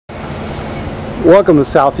Welcome to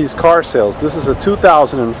Southeast Car Sales. This is a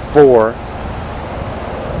 2004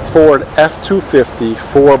 Ford F-250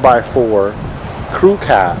 4x4 crew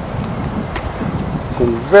cab. It's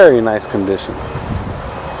in very nice condition.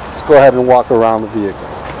 Let's go ahead and walk around the vehicle.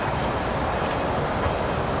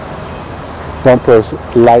 Bumpers,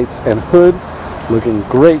 lights, and hood look in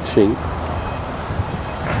great shape.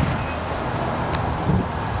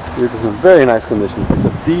 Vehicle's in very nice condition. It's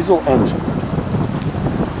a diesel engine.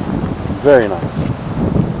 Very nice.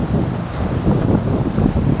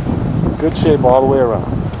 It's in good shape all the way around.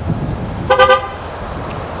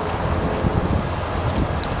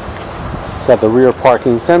 It's got the rear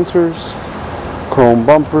parking sensors, chrome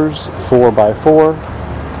bumpers, 4x4.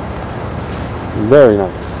 Very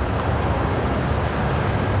nice.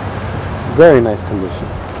 Very nice condition.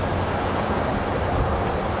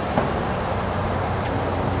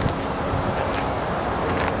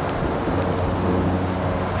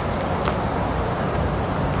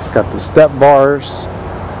 It's got the step bars.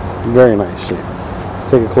 Very nice shape. Let's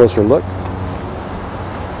take a closer look.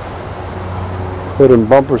 Hood and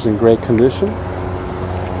bumpers in great condition.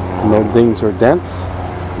 No dings or dents.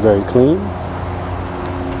 Very clean.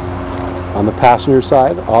 On the passenger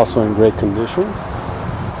side, also in great condition.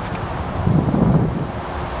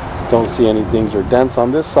 Don't see any dings or dents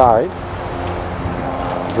on this side.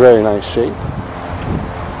 Very nice shape.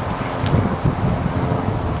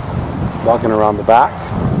 Walking around the back.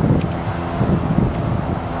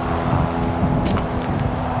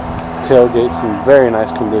 Tailgate's in very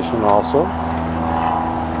nice condition also.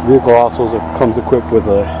 Vehicle also comes equipped with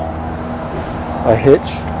a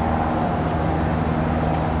hitch.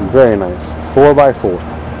 Very nice. 4x4.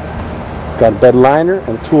 It's got a bed liner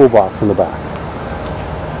and a toolbox in the back.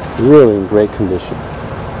 Really in great condition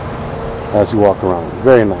as you walk around.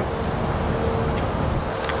 Very nice.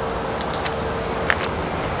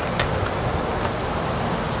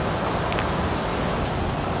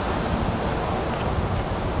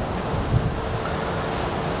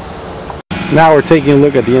 Now we're taking a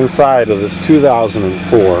look at the inside of this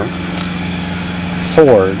 2004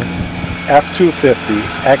 Ford F-250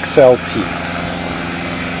 XLT.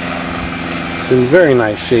 It's in very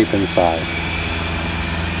nice shape inside.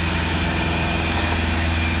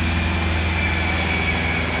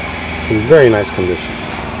 It's in very nice condition.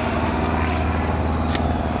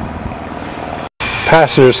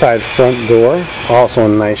 Passenger side front door, also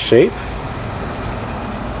in nice shape.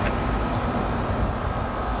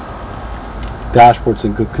 Dashboard's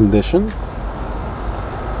in good condition.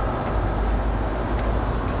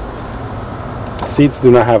 Seats do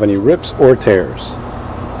not have any rips or tears.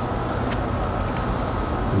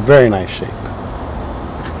 Very nice shape.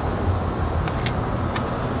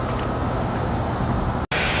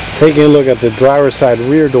 Taking a look at the driver's side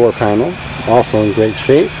rear door panel, also in great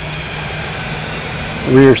shape.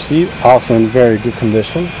 Rear seat, also in very good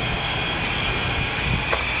condition.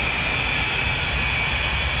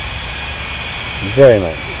 Very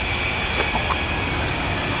nice.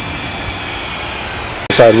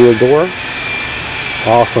 Side rear door,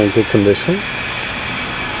 also in good condition.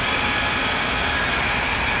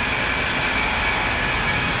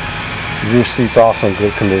 Rear seats also in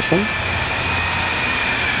good condition.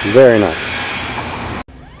 Very nice.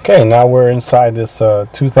 Okay, now we're inside this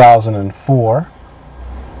 2004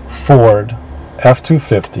 Ford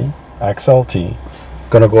F-250 XLT.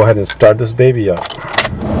 Gonna go ahead and start this baby up.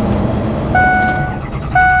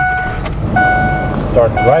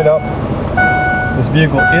 Start right up. This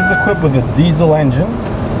vehicle is equipped with a diesel engine.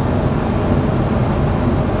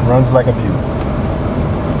 Runs like a beauty.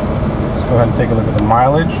 Let's go ahead and take a look at the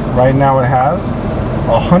mileage. Right now it has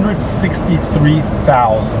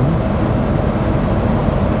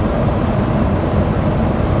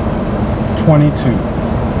 163,022.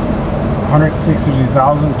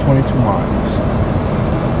 163,022 miles.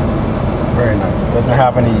 Very nice. Doesn't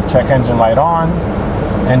have any check engine light on.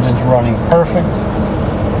 Engine's running perfect.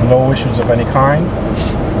 No issues of any kind.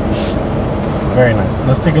 Very nice.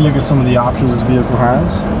 Let's take a look at some of the options this vehicle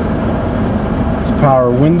has. It's power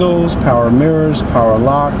windows, power mirrors, power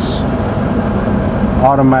locks,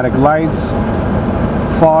 automatic lights,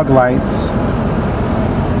 fog lights,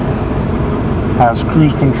 has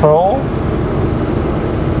cruise control.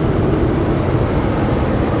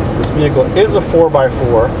 This vehicle is a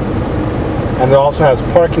 4x4 and it also has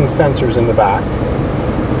parking sensors in the back.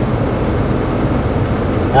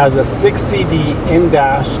 Has a 6 CD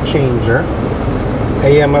in-dash changer,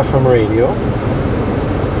 AM FM radio.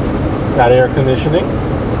 It's got air conditioning,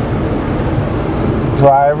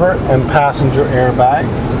 driver and passenger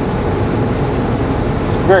airbags.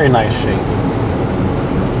 It's very nice shape.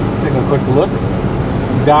 Take a quick look.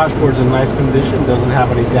 Dashboard's in nice condition, doesn't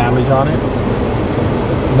have any damage on it.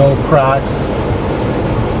 No cracks,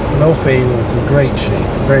 no fading, it's in great shape,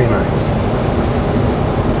 very nice.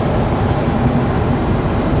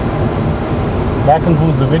 That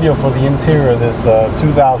concludes the video for the interior of this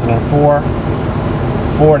 2004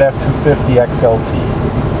 Ford F-250 XLT.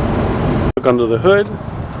 Look under the hood.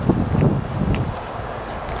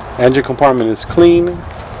 Engine compartment is clean.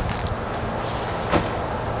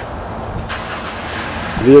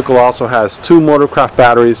 The vehicle also has 2 Motorcraft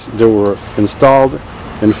batteries that were installed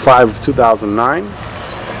in 5 of 2009,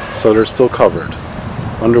 so they're still covered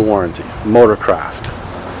under warranty. Motorcraft.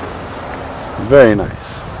 Very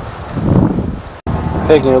nice.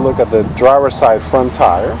 Taking a look at the driver's side front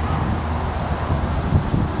tire.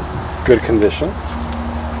 Good condition.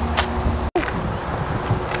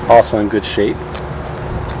 Also in good shape.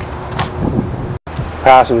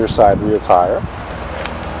 Passenger side rear tire.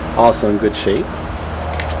 Also in good shape.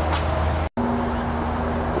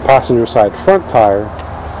 Passenger side front tire.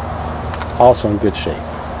 Also in good shape.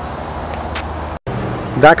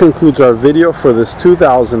 That concludes our video for this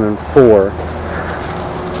 2004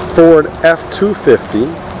 Ford F-250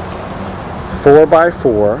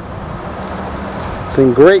 4x4. It's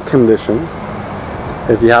in great condition.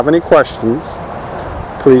 If you have any questions,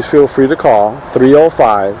 please feel free to call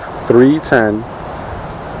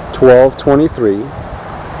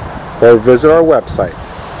 305-310-1223 or visit our website,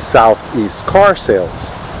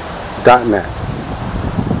 southeastcarsales.net.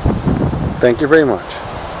 Thank you very much.